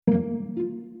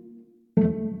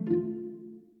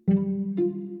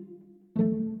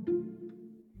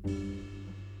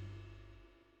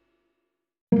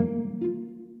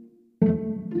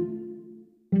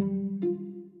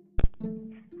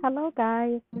Hello,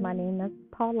 guys. My name is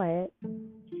Paulette,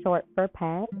 short for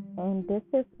Pat, and this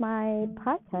is my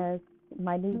podcast,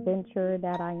 my new venture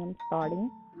that I am starting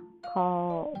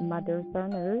called Mothers Are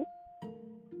Nerds.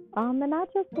 And I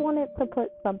just wanted to put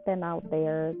something out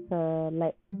there to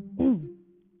let,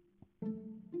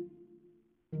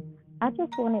 I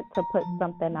just wanted to put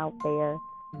something out there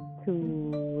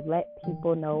to let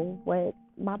people know what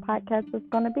my podcast is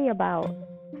going to be about.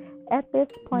 At this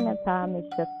point in time, it's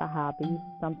just a hobby,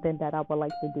 something that I would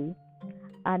like to do.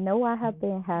 I know I have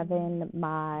been having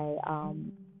my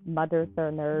Mothers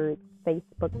Are Nerds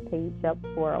Facebook page up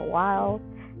for a while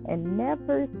and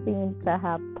never seem to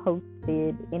have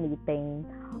posted anything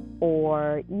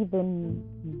or even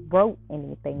wrote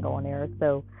anything on there.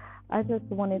 So I just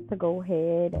wanted to go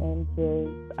ahead and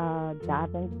just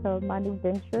dive into my new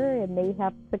venture. It may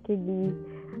have taken me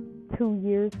 2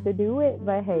 years to do it,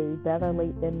 but hey, better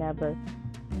late than never.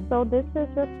 So this is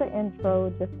just the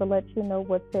intro, just to let you know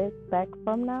what to expect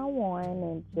from now on,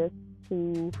 and just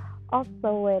to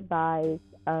also advise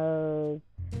of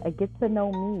get to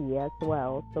know me as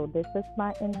well. So this is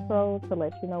my intro to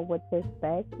let you know what to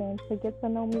expect and to get to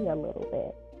know me a little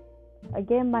bit.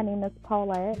 Again, my name is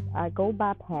Paulette. I go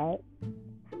by Pat.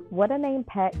 Where the name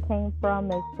Pat came from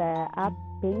is that I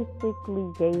basically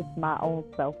gave my own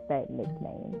self that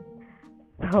nickname.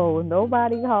 So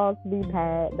nobody calls me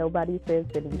Pat, nobody says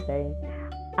anything.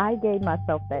 I gave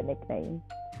myself that nickname.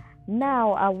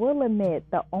 Now, I will admit,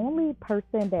 the only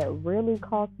person that really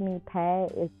calls me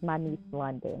Pat is my niece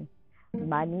London.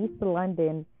 My niece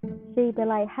London, she'd be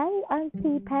like, "Hey,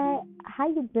 Auntie Pat, how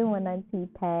you doing, Auntie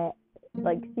Pat?"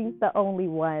 Like, she's the only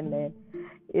one, and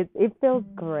it feels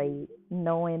great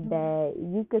knowing that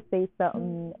you could say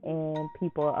something and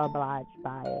people are obliged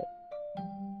by it.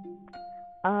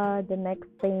 The next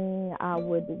thing I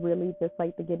would really just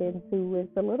like to get into is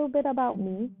a little bit about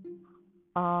me.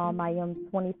 I am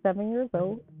 27 years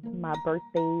old. My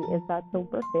birthday is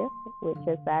October 5th, which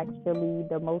is actually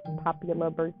the most popular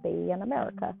birthday in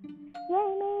America.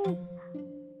 Yay me!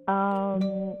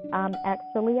 I'm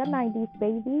actually a 90s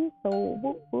baby, so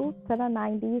whoop whoop to the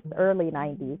 90s, early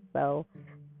 90s. So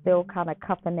still kind of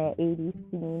cuffing that 80s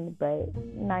scene, but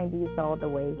 90s all the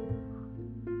way.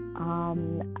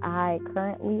 I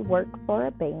currently work for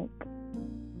a bank.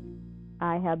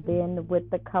 I have been with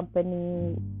the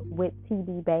company with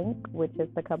TD Bank, which is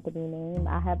the company name.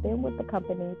 I have been with the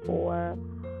company for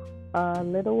a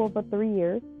little over 3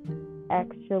 years.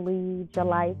 Actually,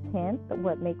 July 10th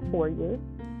would make 4 years.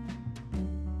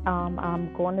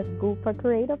 I'm going to school for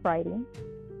creative writing.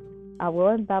 I will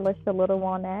embellish a little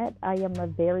on that. I am a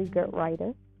very good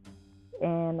writer,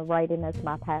 and writing is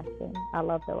my passion. I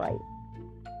love to write.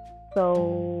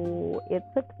 So it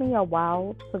took me a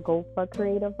while to go for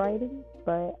creative writing,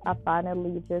 but I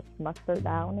finally just mustered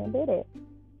down and did it.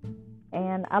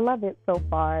 And I love it so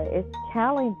far. It's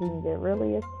challenging. It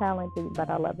really is challenging, but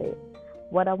I love it.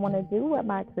 What I want to do with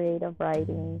my creative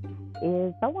writing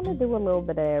is I want to do a little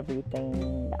bit of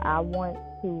everything. I want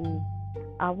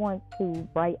to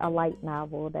write a light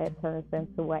novel that turns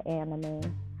into an anime.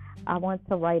 I want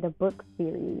to write a book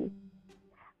series.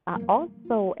 I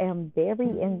also am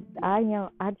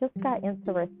I just got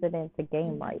interested into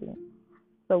game writing.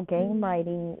 So game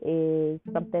writing is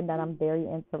something that I'm very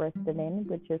interested in,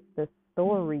 which is the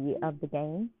story of the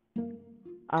game.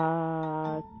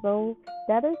 So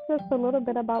that is just a little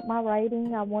bit about my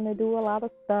writing. I want to do a lot of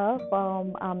stuff.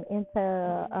 I'm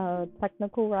into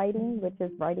technical writing, which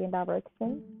is writing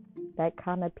direction. That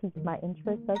kind of piqued my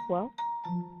interest as well.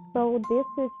 So this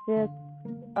is just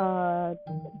uh,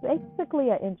 basically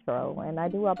an intro, and I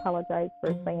do apologize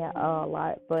for saying a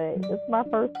lot, but it's my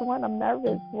first one. I'm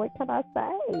nervous. What can I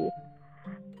say?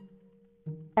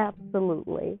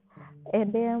 Absolutely.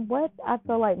 And then what I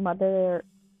feel like Mothers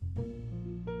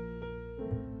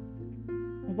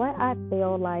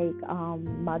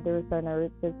on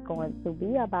Earth is going to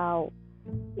be about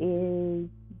is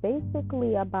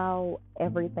basically about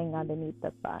everything underneath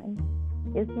the sun.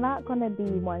 It's not going to be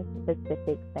one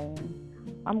specific thing.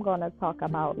 I'm going to talk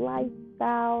about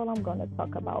lifestyle. I'm going to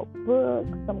talk about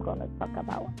books. I'm going to talk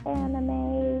about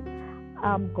anime.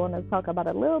 I'm going to talk about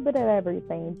a little bit of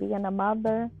everything. Being a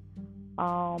mother,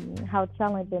 how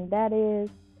challenging that is,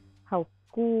 how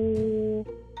school,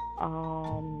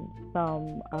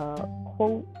 some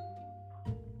quotes,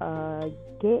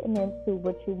 getting into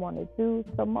what you want to do.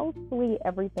 So mostly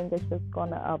everything is just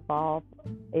going to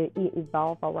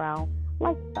evolve around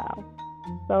lifestyle.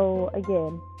 So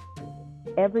again,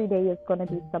 every day is going to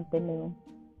be something new.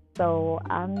 So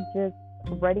I'm just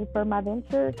ready for my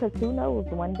venture, because who knows,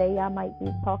 one day I might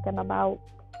be talking about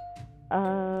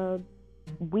uh,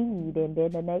 weed, and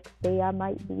then the next day I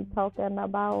might be talking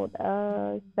about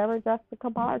Sarah Jessica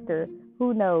Parker.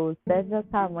 Who knows? That's just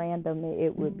how random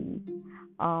it would be.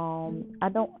 I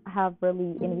don't have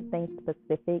really anything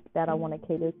specific that I want to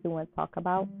cater to and talk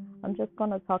about. I'm just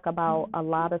going to talk about a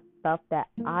lot of stuff that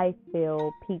I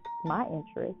feel piques my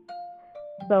interest.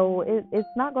 So it's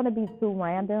not going to be too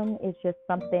random. It's just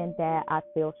something that I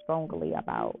feel strongly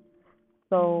about.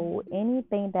 So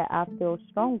anything that I feel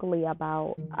strongly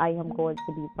about, I am going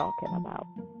to be talking about,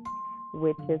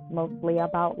 which is mostly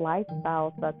about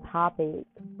lifestyles, the topics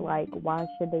like why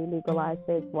should they legalize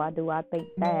this? Why do I think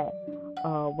that?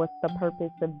 What's the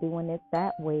purpose of doing it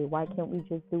that way? Why can't we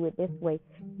just do it this way?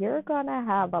 You're gonna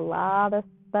have a lot of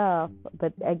stuff,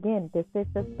 but again, this is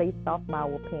just based off my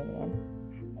opinion.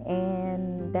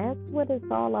 And that's what it's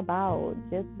all about,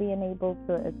 just being able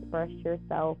to express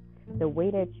yourself the way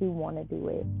that you want to do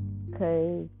it.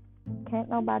 Because can't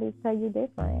nobody tell you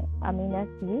different. I mean, that's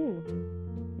you.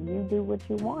 You do what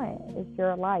you want. It's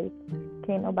your life.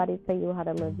 Can't nobody tell you how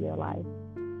to live your life.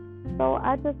 So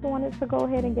I just wanted to go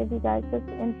ahead and give you guys this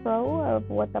intro of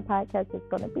what the podcast is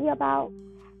going to be about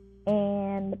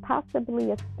and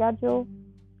possibly a schedule.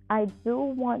 I do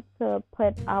want to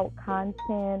put out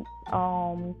content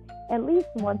at least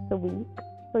once a week.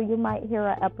 So you might hear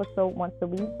an episode once a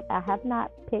week. I have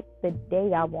not picked the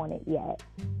day I want it yet.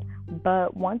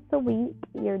 But once a week,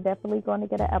 you're definitely going to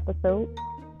get an episode.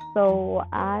 So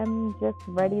I'm just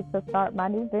ready to start my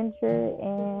new venture,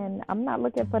 and I'm not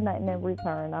looking for nothing in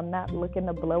return. I'm not looking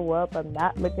to blow up. I'm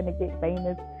not looking to get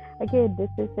famous. Again, this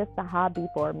is just a hobby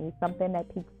for me, something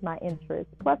that piques my interest.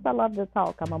 Plus, I love to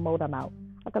talk. I'm a motor mouth.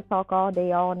 I could talk all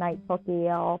day, all night, talk to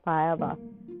y'all forever,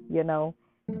 you know.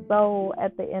 So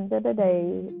at the end of the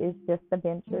day, it's just a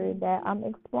venture that I'm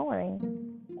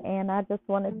exploring. And I just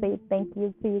want to say thank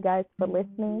you to you guys for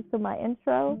listening to my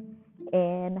intro,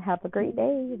 and have a great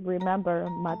day. Remember,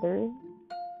 mothers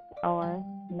are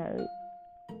nerds.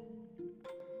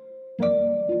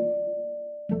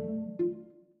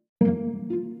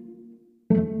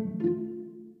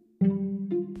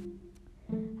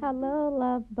 Hello,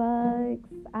 love bugs.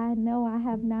 I know I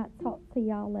have not talked to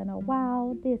y'all in a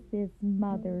while. This is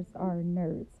Mothers Are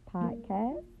Nerds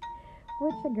podcast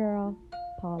with your girl,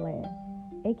 Paulette,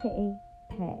 aka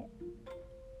Pat.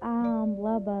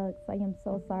 Love bugs, I am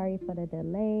so sorry for the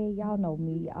delay. Y'all know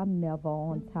me, I'm never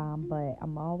on time, but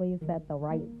I'm always at the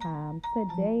right time.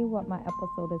 Today, what my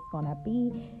episode is gonna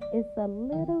be is a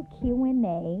little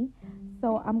Q&A.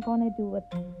 So I'm gonna do a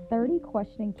 30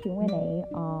 question Q&A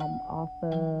off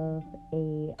of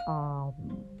a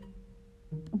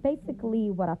basically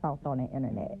what I found on the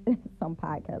internet, some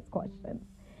podcast questions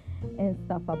and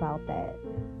stuff about that.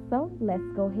 So let's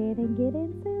go ahead and get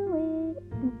into it.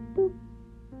 Boop, boop.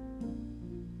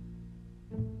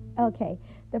 Okay,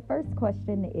 the first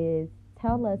question is,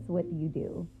 tell us what you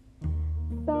do.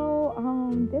 So,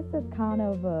 this is kind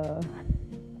of a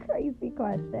crazy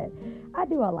question. I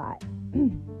do a lot.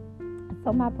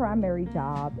 So my primary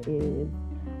job is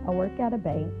I work at a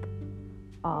bank.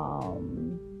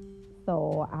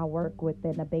 So I work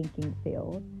within the banking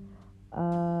field.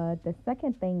 The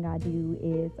second thing I do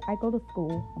is I go to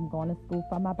school. I'm going to school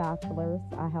for my bachelor's.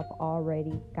 I have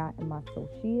already gotten my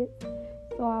associate's.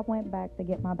 So I went back to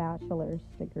get my bachelor's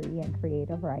degree in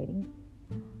creative writing.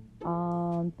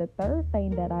 The third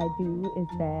thing that I do is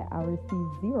that I receive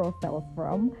zero sales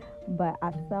from, but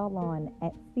I sell on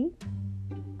Etsy.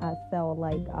 I sell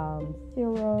like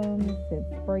serums and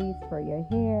sprays for your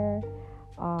hair.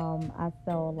 I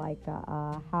sell like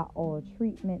a hot oil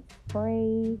treatment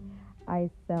spray. I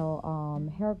sell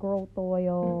hair growth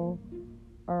oil,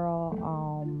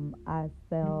 I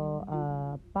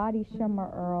sell body shimmer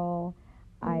oil.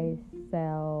 I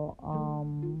sell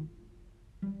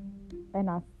and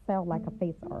I sell like a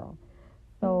face oil.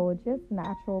 So just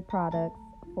natural products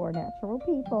for natural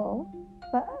people.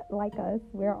 But like us,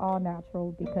 we're all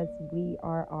natural because we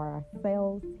are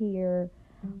ourselves here.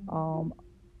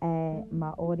 At my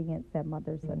audience at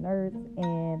Mothers Are Nerds,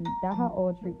 and the hot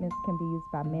oil treatments can be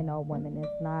used by men or women.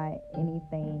 It's not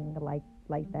anything like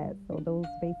that. So those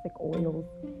basic oils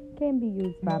can be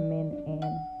used by men and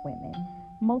women.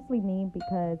 Mostly me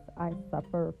because I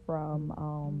suffer from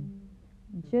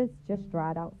just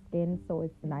dried out skin, so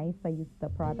it's nice. I use the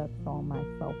products on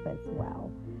myself as well.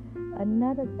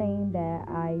 Another thing that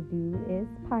I do is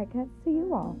podcast to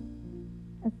you all.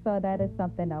 So that is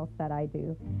something else that I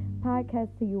do. Podcast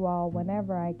to you all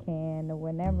whenever I can,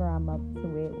 whenever I'm up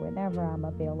to it, whenever I'm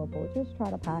available. Just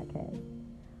try to podcast.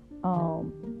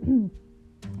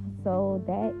 So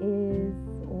that is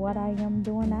what I am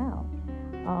doing now.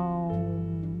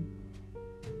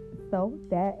 So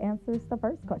that answers the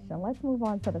first question. Let's move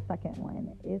on to the second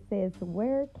one. It says,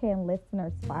 where can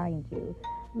listeners find you?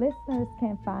 Listeners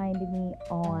can find me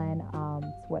on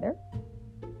Twitter.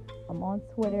 I'm on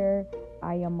Twitter.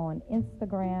 I am on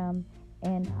Instagram.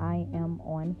 And I am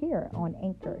on here on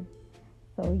Anchor.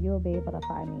 So you'll be able to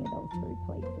find me in those three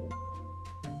places.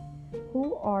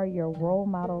 Who are your role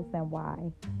models and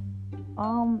why?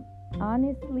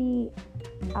 Honestly,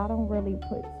 I don't really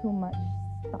put too much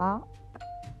stock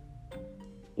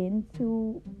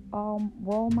into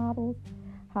role models.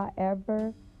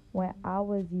 However, when I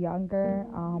was younger,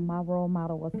 my role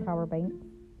model was Tyra Banks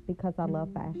because I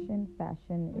love fashion.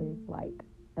 Fashion is like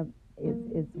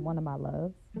is one of my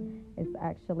loves. It's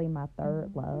actually my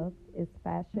third love is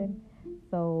fashion.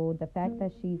 So the fact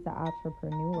that she's an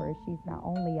entrepreneur, she's not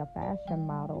only a fashion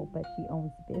model, but she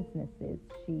owns businesses.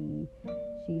 She's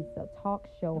a talk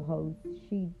show host.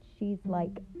 She's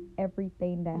like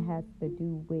everything that has to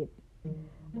do with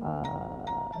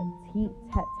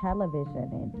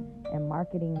television and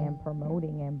marketing and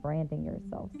promoting and branding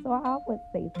yourself. So I would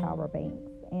say Tyra Banks.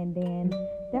 And then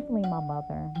definitely my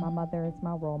mother. My mother is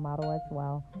my role model as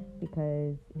well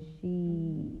because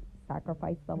she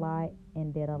sacrificed a lot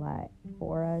and did a lot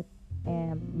for us.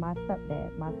 And my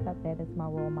stepdad is my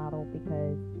role model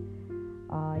because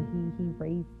he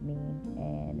raised me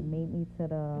and made me to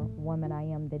the woman I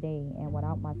am today. And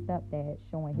without my stepdad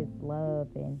showing his love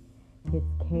and his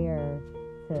care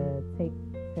to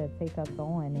take us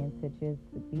on and to just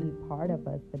be part of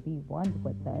us, to be one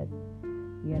with us,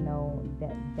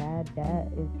 that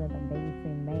is an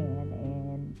amazing man.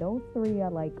 And those three are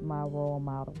like my role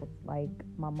models, like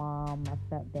my mom, my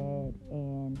stepdad,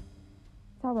 and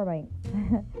Tyra Banks.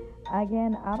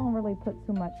 Again, I don't really put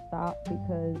too much stock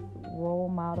because role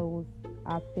models,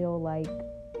 I feel like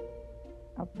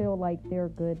they're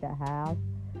good to have.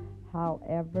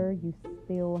 However, you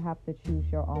still have to choose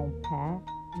your own path.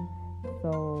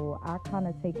 So I kind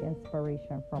of take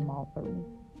inspiration from all three.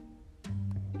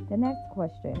 The next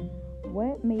question,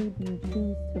 what made you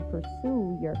choose to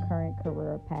pursue your current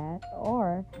career path,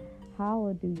 or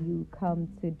how do you come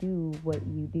to do what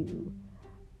you do?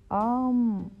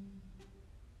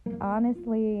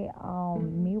 Honestly,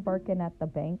 me working at the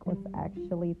bank was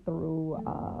actually through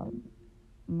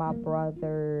my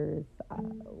brother's,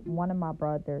 one of my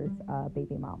brother's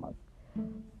baby mamas.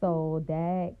 So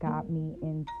that got me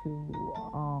into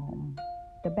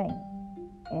the bank.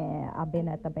 And I've been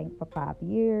at the bank for 5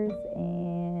 years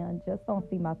and just don't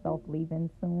see myself leaving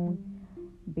soon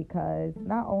because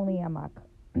not only am I,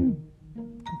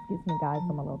 excuse me guys,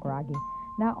 I'm a little groggy.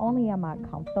 Not only am I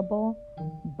comfortable,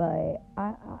 but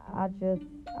I just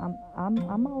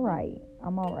I'm all right.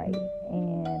 I'm all right,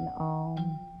 and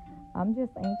I'm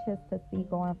just anxious to see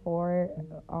going forward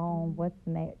what's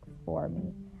next for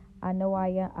me. I know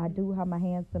I do have my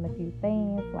hands in a few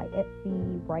things like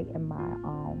Etsy, writing my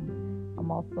I'm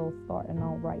also starting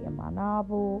on writing my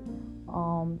novel.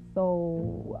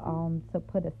 So to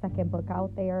put a second book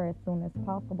out there as soon as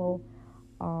possible.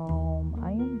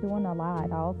 I am doing a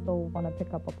lot. I also want to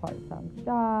pick up a part-time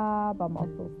job. I'm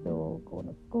also still going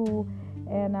to school,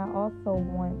 and I also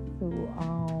want to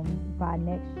by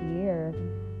next year,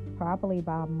 probably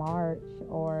by March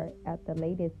or at the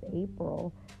latest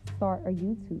April, start a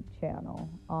YouTube channel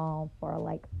for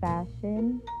like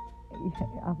fashion.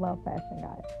 I love fashion,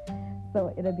 guys.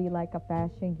 So it'll be like a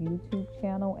fashion YouTube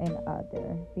channel and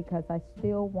other because I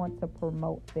still want to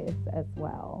promote this as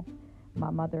well. My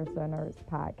Mother's a Nurse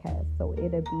podcast. So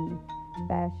it'll be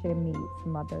fashion meets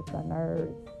Mother's a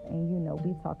Nurse. And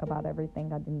we talk about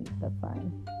everything underneath the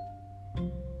sun.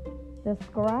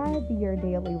 Describe your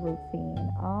daily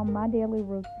routine. My daily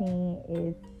routine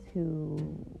is to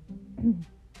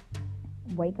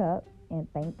wake up and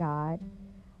thank God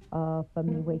for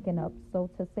me waking up. So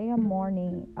to say a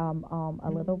morning, a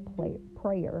little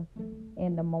prayer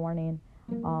in the morning,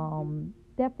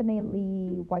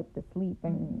 definitely wipe the sleep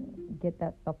and get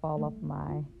that stuff all off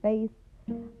my face.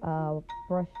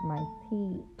 Brush my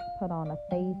teeth, put on a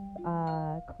face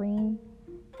cream,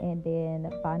 and then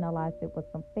finalize it with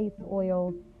some face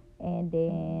oil, and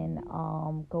then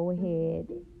go ahead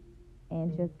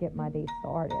and just get my day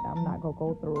started. I'm not going to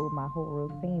go through my whole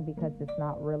routine because it's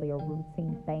not really a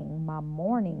routine thing. My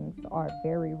mornings are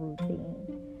very routine.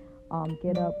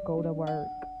 Get up, go to work,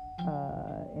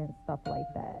 and stuff like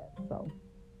that. So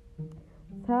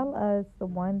tell us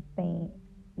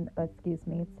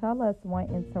tell us one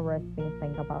interesting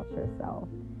thing about yourself.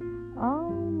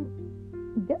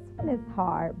 This one is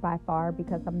hard by far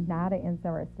because I'm not an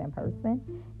interesting person.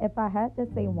 If I had to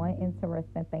say one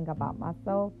interesting thing about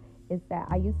myself, is that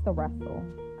I used to wrestle.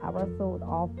 I wrestled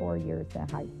all 4 years in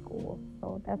high school.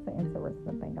 So that's an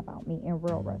interesting thing about me in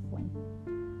real wrestling.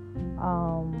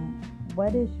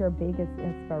 What is your biggest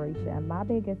inspiration? My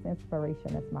biggest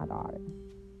inspiration is my daughter.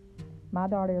 My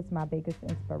daughter is my biggest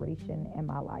inspiration in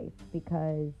my life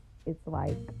because it's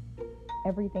like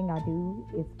everything I do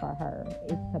is for her.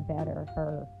 It's to better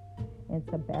her and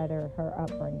to better her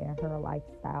upbringing, her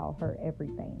lifestyle, her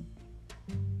everything.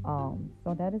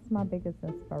 So that is my biggest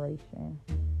inspiration.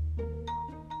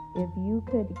 If you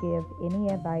could give any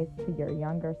advice to your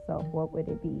younger self, what would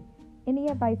it be? Any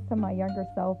advice to my younger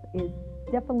self is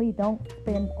definitely don't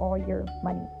spend all your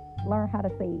money. Learn how to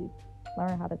save.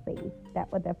 Learn how to save.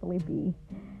 That would definitely be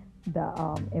the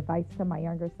advice to my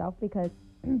younger self because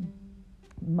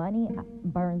money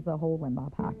burns a hole in my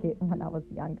pocket when I was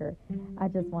younger. I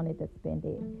just wanted to spend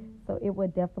it. So it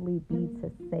would definitely be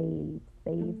to save,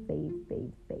 save, save,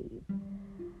 save, save.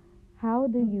 How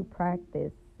do you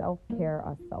practice self-care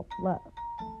or self-love?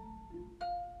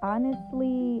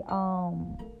 Honestly,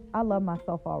 I love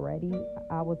myself already.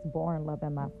 I was born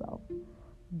loving myself.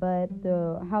 But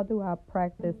how do I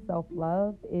practice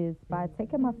self-love is by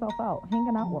taking myself out,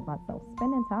 hanging out with myself,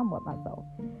 spending time with myself.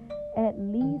 At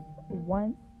least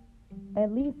once,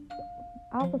 at least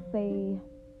I would say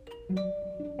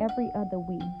every other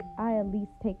week, I at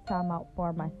least take time out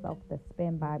for myself to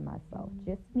spend by myself,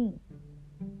 just me.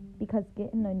 Because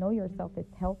getting to know yourself is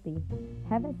healthy.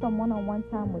 Having some one-on-one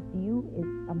time with you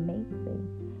is amazing.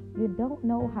 You don't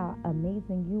know how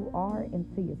amazing you are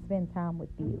until you spend time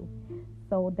with you.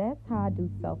 So that's how I do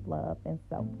self-love and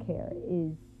self-care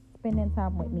is spending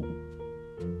time with me,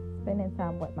 spending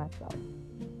time with myself.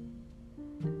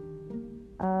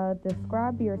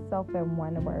 Describe yourself in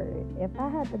one word. If I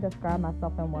had to describe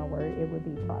myself in one word, it would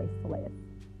be priceless.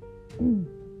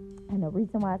 And the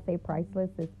reason why I say priceless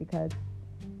is because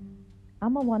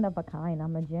I'm a one of a kind.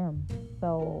 I'm a gem.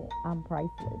 So I'm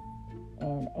priceless.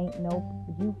 And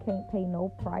you can't pay no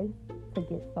price to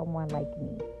get someone like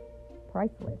me.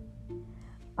 Priceless.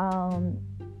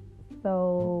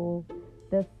 So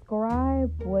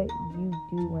describe what you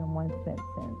do in one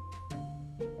sentence.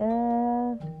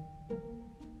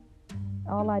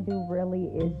 All I do really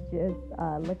is just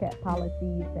look at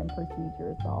policies and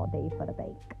procedures all day for the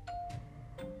bank.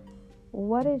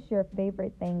 What is your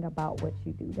favorite thing about what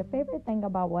you do? The favorite thing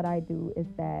about what I do is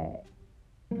that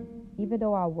even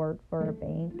though I work for a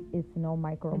bank, it's no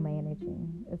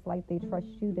micromanaging. It's like they trust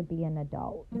you to be an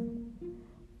adult.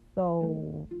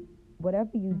 So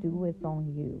whatever you do is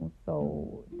on you.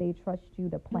 So they trust you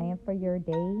to plan for your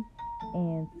day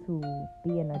and to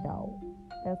be an adult.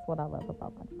 That's what I love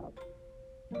about myself.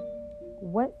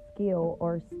 What skill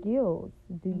or skills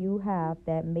do you have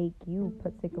that make you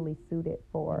particularly suited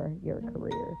for your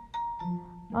career?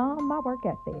 My work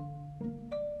ethic.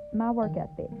 My work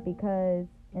ethic. Because,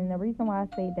 and the reason why I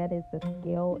say that is a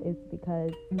skill is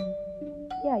because,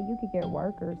 yeah, you could get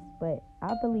workers, but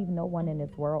I believe no one in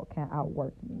this world can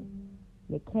outwork me.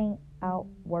 You can't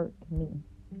outwork me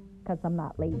because I'm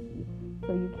not lazy.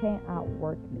 So you can't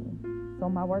outwork me. So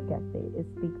my work ethic is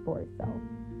speak for itself.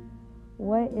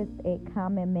 What is a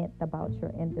common myth about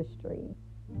your industry?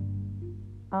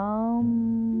 I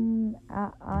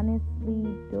honestly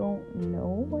don't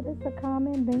know what is a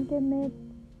common banking myth.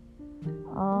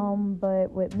 But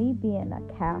with me being a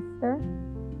caster,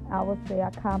 I would say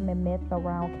a common myth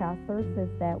around casters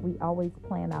is that we always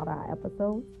plan out our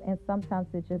episodes, and sometimes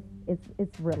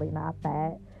it's really not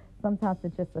that. Sometimes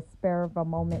it's just a spur of a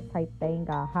moment type thing,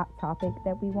 a hot topic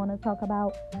that we want to talk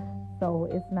about. So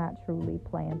it's not truly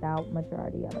planned out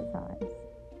majority of the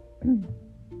times.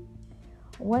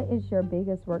 What is your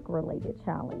biggest work-related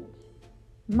challenge?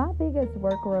 My biggest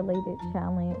work-related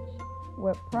challenge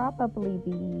would probably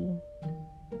be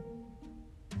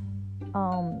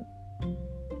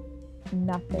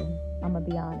nothing. I'm gonna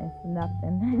be honest,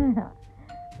 nothing.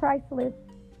 Priceless.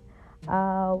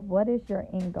 What is your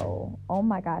end goal? Oh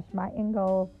my gosh, my end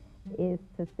goal is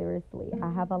to seriously,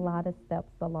 I have a lot of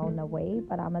steps along the way,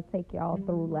 but I'm gonna take y'all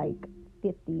through like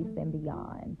 50s and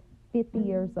beyond, 50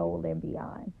 years old and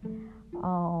beyond.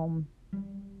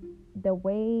 The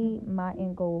way my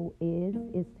end goal is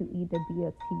to either be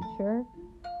a teacher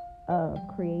of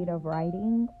creative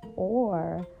writing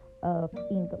or of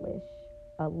English,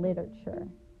 literature.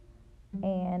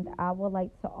 And I would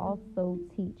like to also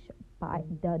teach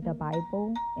the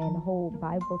Bible and hold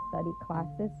Bible study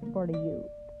classes for the youth.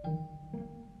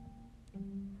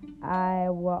 I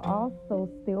will also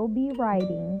still be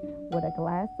writing with a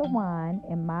glass of wine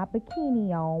and my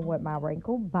bikini on with my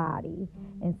wrinkled body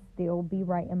and still be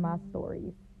writing my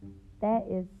stories. That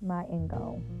is my end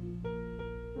goal.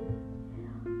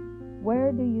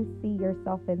 Where do you see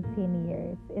yourself in 10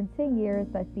 years? In 10 years,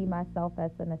 I see myself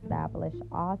as an established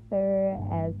author,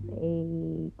 as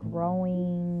a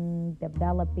growing,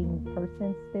 developing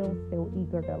person, still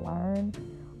eager to learn,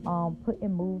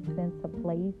 putting moves into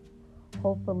place.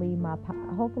 Hopefully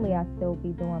I still be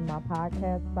doing my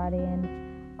podcast by then.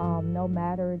 No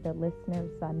matter the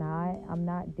listeners or not, I'm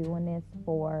not doing this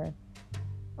for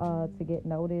to get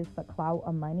noticed, a clout,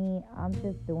 or money. I'm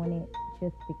just doing it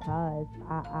just because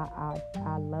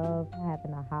I love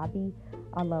having a hobby.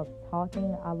 I love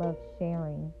talking. I love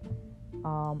sharing.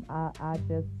 I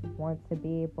just want to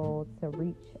be able to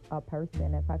reach a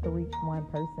person. If I could reach one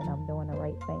person, I'm doing the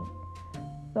right thing.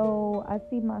 So I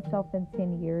see myself in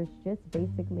 10 years just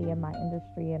basically in my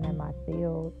industry and in my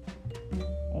field,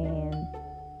 and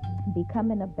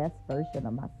becoming the best version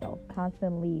of myself,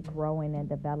 constantly growing and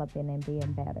developing and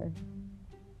being better.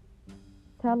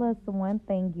 Tell us one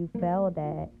thing you failed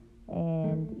at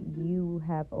and you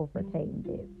have overcame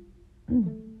it.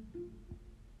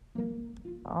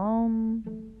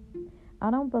 I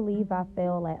don't believe I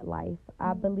fail at life.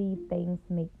 I believe things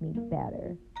make me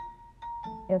better.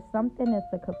 If something is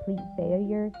a complete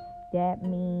failure, that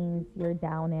means you're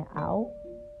down and out.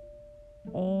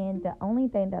 And the only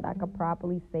thing that I could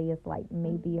probably say is like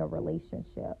maybe a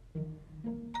relationship.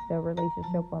 The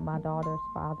relationship with my daughter's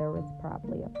father was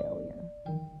probably a failure.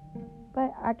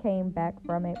 But I came back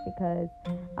from it because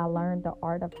I learned the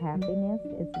art of happiness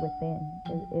is within.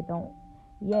 It don't,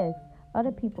 yes,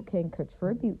 other people can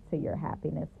contribute to your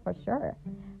happiness for sure.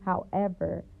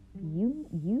 However, you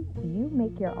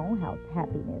make your own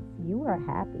happiness. You are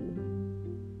happy.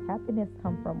 Happiness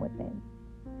comes from within.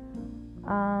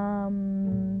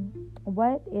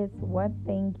 What is one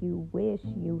thing you wish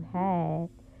you had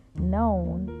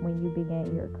known when you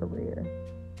began your career?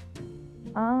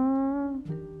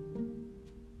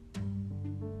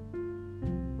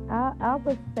 I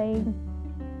would say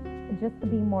just to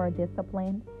be more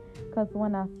disciplined, because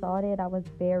when I started, I was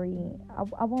very,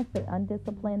 I won't say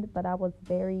undisciplined, but I was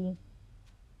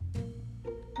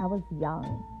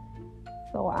young,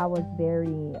 so I was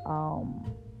very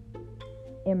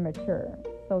immature.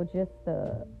 So just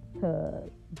to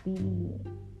be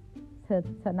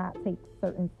to not take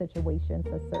certain situations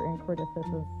or certain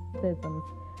criticisms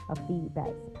of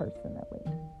feedbacks personally.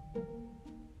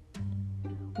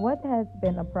 What has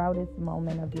been the proudest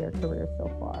moment of your career so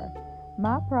far?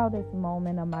 My proudest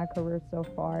moment of my career so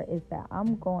far is that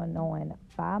I'm going on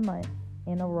 5 months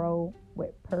in a row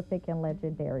with perfect and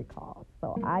legendary calls.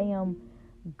 So I am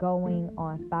going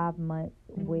on 5 months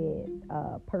with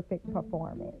perfect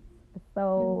performance.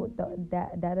 So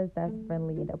that is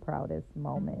definitely the proudest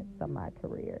moments of my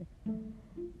career.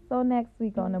 So next we're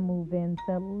going to move into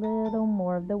a little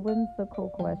more of the whimsical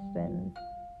questions.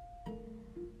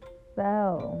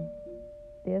 So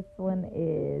this one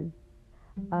is,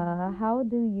 how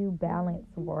do you balance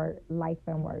life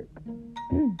and work?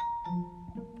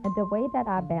 The way that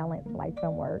I balance life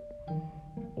and work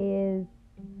is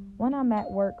when I'm at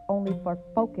work, only for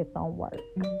focus on work.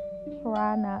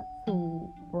 Try not to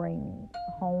bring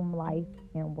home life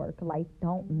and work life.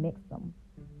 Don't mix them.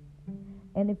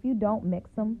 And if you don't mix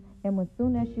them, and as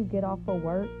soon as you get off of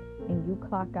work and you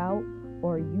clock out,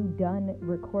 or you done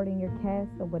recording your cast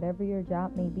or whatever your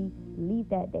job may be, leave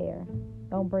that there.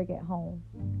 Don't bring it home.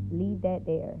 Leave that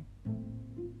there.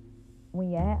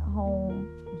 When you're at home,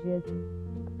 just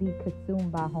be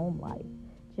consumed by home life.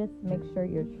 Just make sure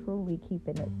you're truly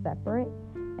keeping it separate,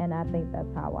 and I think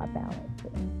that's how I balance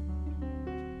it.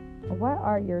 What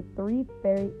are your 3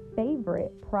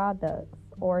 favorite products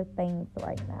or things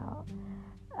right now?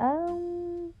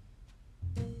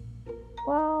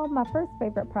 Well, my first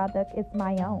favorite product is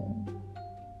my own.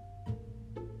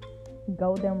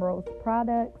 Golden Rose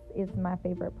Products is my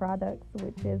favorite products,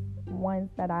 which is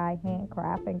ones that I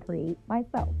handcraft and create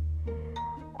myself.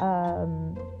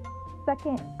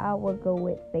 Second, I will go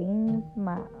with things.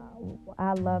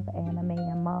 I love anime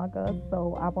and manga,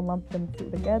 so I will lump them two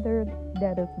together.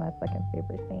 That is my second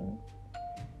favorite thing.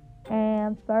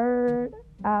 And third,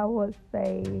 I would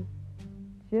say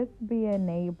just being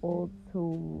able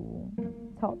to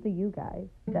talk to you guys.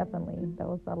 Definitely,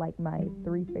 those are like my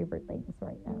 3 favorite things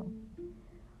right now.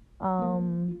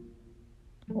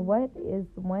 What is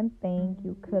one thing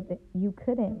you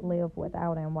couldn't live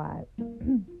without, and why?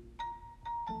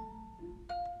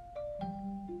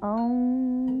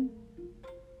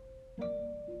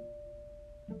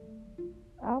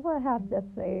 I would have to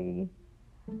say,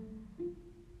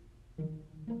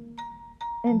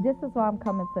 and this is why I'm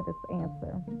coming to this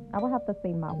answer, I would have to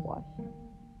say mouthwash.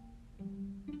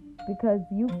 Because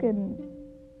you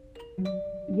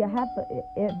have to,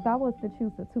 if I was to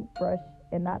choose a toothbrush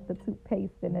and not the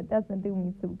toothpaste, and it doesn't do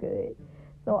me too good.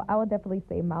 So I would definitely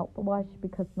say mouthwash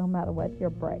because no matter what, your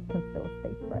breath can still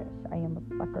stay fresh. I am a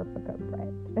sucker for good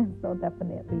breath, so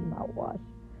definitely mouthwash.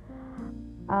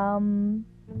 Um,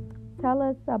 tell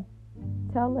us a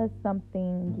Tell us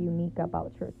something unique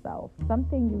about yourself.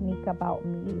 Something unique about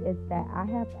me is that I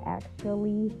have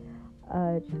actually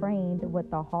trained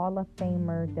with the Hall of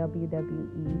Famer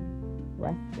WWE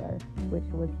wrestler, which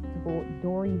was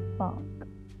Dory Funk.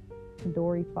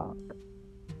 Dory Funk.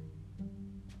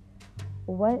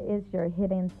 What is your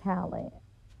hidden talent?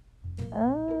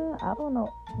 I don't know.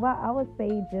 Well, I would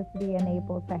say just being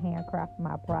able to handcraft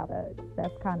my products.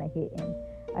 That's kind of hidden.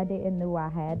 I didn't know I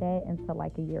had that until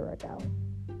like a year ago.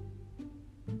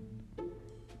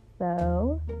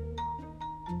 So,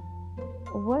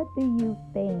 what do you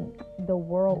think the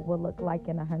world will look like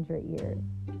in 100 years?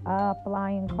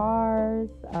 Flying cars,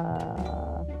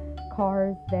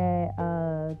 cars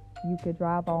that you could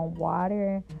drive on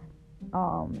water,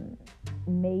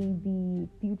 maybe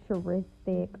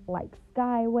futuristic like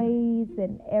skyways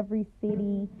in every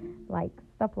city, like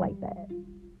stuff like that.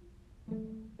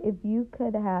 If you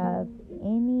could have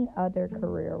any other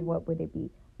career, what would it be?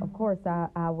 Of course,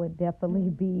 I would definitely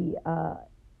be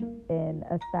an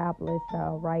established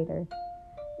writer.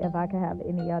 If I could have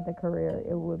any other career,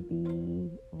 it would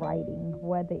be writing,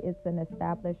 whether it's an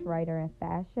established writer in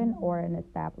fashion or an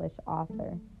established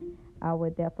author. I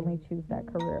would definitely choose that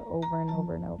career over and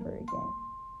over and over again.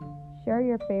 Share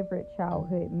your favorite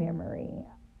childhood memory.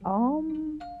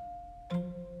 Um,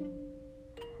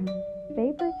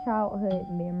 Favorite childhood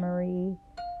memory.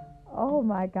 Oh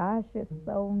my gosh, it's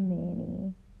so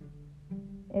many.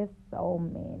 It's so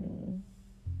many.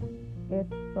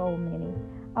 It's so many.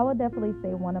 I would definitely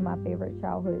say one of my favorite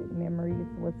childhood memories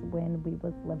was when we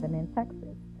was living in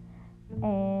Texas.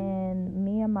 And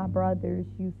me and my brothers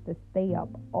used to stay up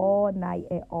all night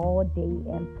and all day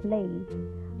and play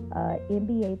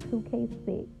NBA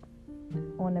 2K6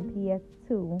 on the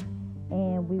PS2.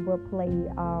 And we would play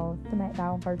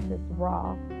SmackDown versus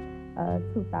Raw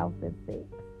 2006.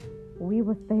 We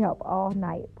would stay up all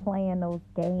night playing those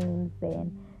games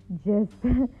and just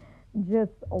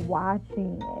just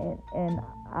watching, and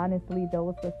honestly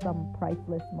those are some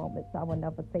priceless moments I will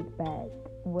never take back.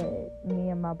 When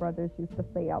me and my brothers used to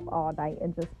stay up all night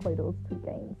and just play those two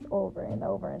games over and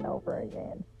over and over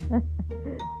again.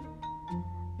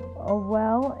 Oh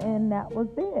well, and that was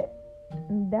it.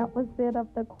 That was it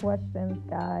of the questions,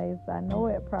 guys. I know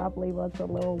it probably was a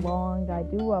little long. I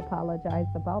do apologize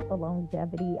about the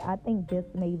longevity. I think this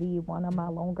may be one of my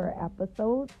longer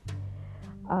episodes.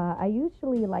 I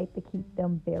usually like to keep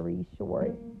them very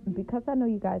short because I know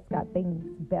you guys got things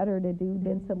better to do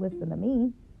than to listen to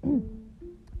me.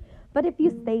 But if you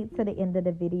stayed to the end of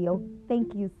the video,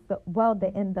 thank you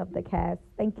the end of the cast,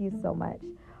 thank you so much.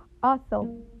 Also,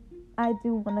 I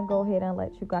do want to go ahead and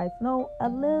let you guys know a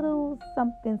little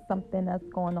something that's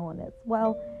going on as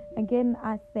well. Again,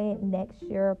 I said next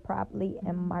year, probably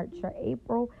in March or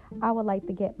April, I would like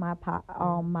to get my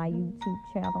YouTube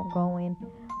channel going.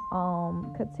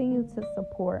 Continue to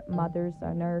support Mothers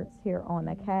Are Nerds here on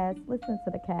the cast. Listen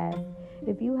to the cast.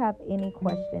 If you have any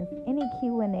questions, any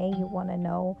Q&A you want to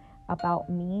know about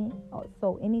me,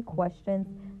 so any questions,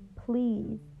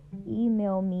 please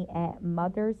email me at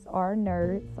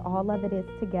mothersarenerds, all of it is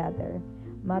together,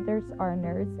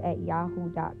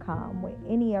 mothersarenerds@yahoo.com with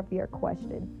any of your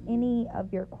questions,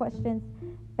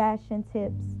 fashion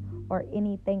tips, or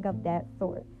anything of that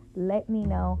sort. Let me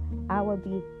know. I would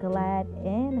be glad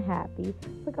and happy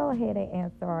to go ahead and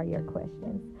answer all your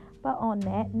questions. But on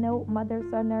that note,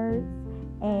 Mothers Are Nerds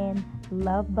and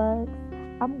Love Bugs,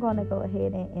 I'm going to go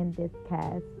ahead and end this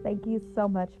cast. Thank you so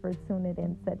much for tuning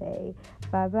in today.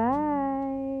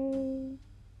 Bye-bye.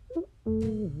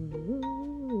 Ooh,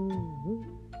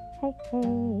 hey,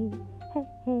 hey, hey,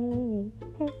 hey.